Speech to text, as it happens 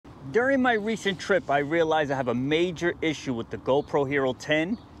During my recent trip, I realized I have a major issue with the GoPro Hero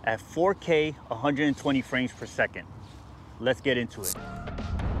 10 at 4K 120 frames per second. Let's get into it.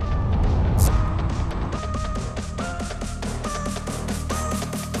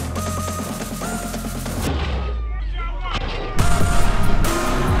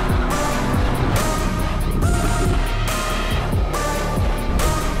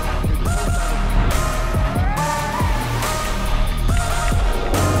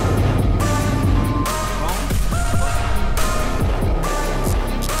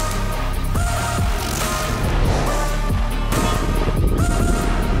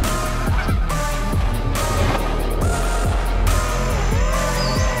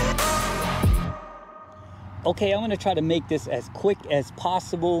 Okay, I'm gonna try to make this as quick as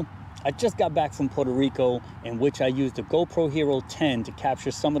possible. I just got back from Puerto Rico, in which I used the GoPro Hero 10 to capture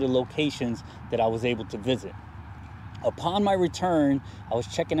some of the locations that I was able to visit. Upon my return, I was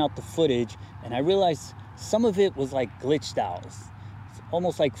checking out the footage and I realized some of it was like glitched out. It's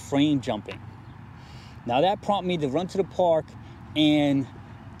almost like frame jumping. Now that prompted me to run to the park and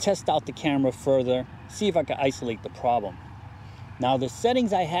test out the camera further, see if I could isolate the problem. Now the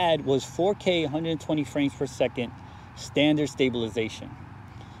settings I had was 4K 120 frames per second standard stabilization.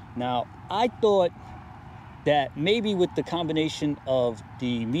 Now I thought that maybe with the combination of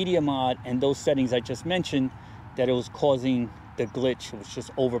the media mod and those settings I just mentioned, that it was causing the glitch. It was just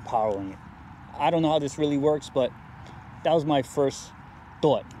overpowering it. I don't know how this really works, but that was my first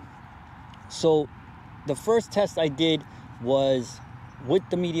thought. So the first test I did was with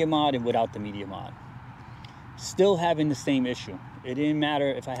the media mod and without the media mod. Still having the same issue. It didn't matter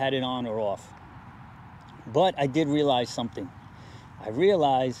if I had it on or off. But I did realize something. I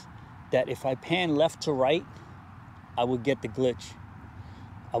realized that if I pan left to right, I would get the glitch.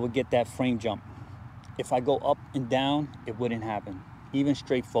 I would get that frame jump. If I go up and down, it wouldn't happen, even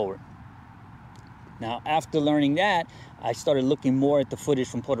straight forward. Now, after learning that, I started looking more at the footage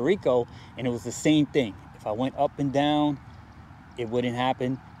from Puerto Rico, and it was the same thing. If I went up and down, it wouldn't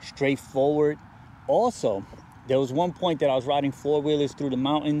happen. Straight forward. Also, there was one point that I was riding four-wheelers through the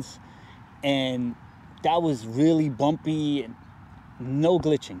mountains, and that was really bumpy and no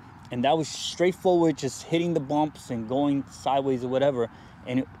glitching. And that was straightforward, just hitting the bumps and going sideways or whatever,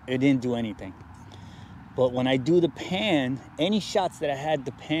 and it didn't do anything. But when I do the pan, any shots that I had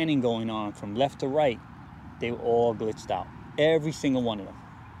the panning going on from left to right, they were all glitched out. Every single one of them.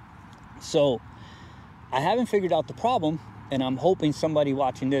 So I haven't figured out the problem, and I'm hoping somebody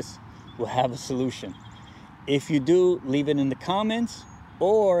watching this will have a solution. If you do, leave it in the comments,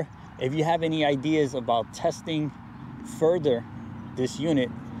 or if you have any ideas about testing further this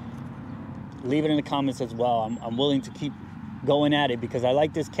unit, leave it in the comments as well. I'm willing to keep going at it because I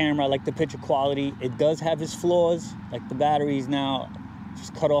like this camera. I like the picture quality. It does have its flaws, like the batteries now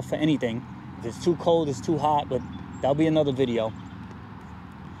just cut off for anything. If it's too cold, it's too hot, but that'll be another video.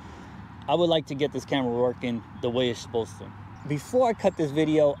 I would like to get this camera working the way it's supposed to. Before I cut this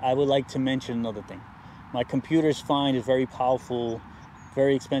video, I would like to mention another thing. My computer's fine, it's very powerful,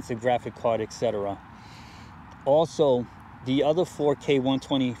 very expensive graphic card, etc. Also, the other 4K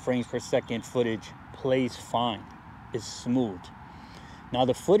 120 frames per second footage plays fine. It's smooth. Now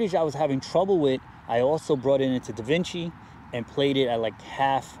the footage I was having trouble with, I also brought it into DaVinci and played it at like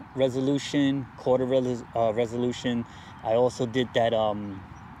half resolution, quarter resolution. I also did that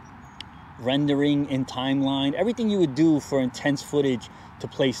rendering in timeline. Everything you would do for intense footage to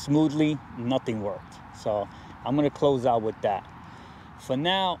play smoothly, nothing worked. So I'm gonna close out with that. For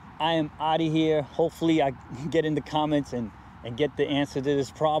now, I am out of here. Hopefully I get in the comments and get the answer to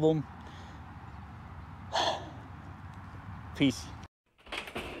this problem. Peace.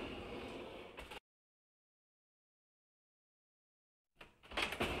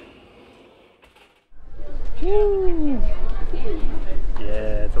 Woo.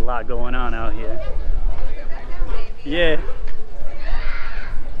 Yeah, it's a lot going on out here. Yeah.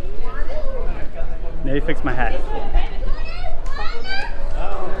 Let me fix my hat.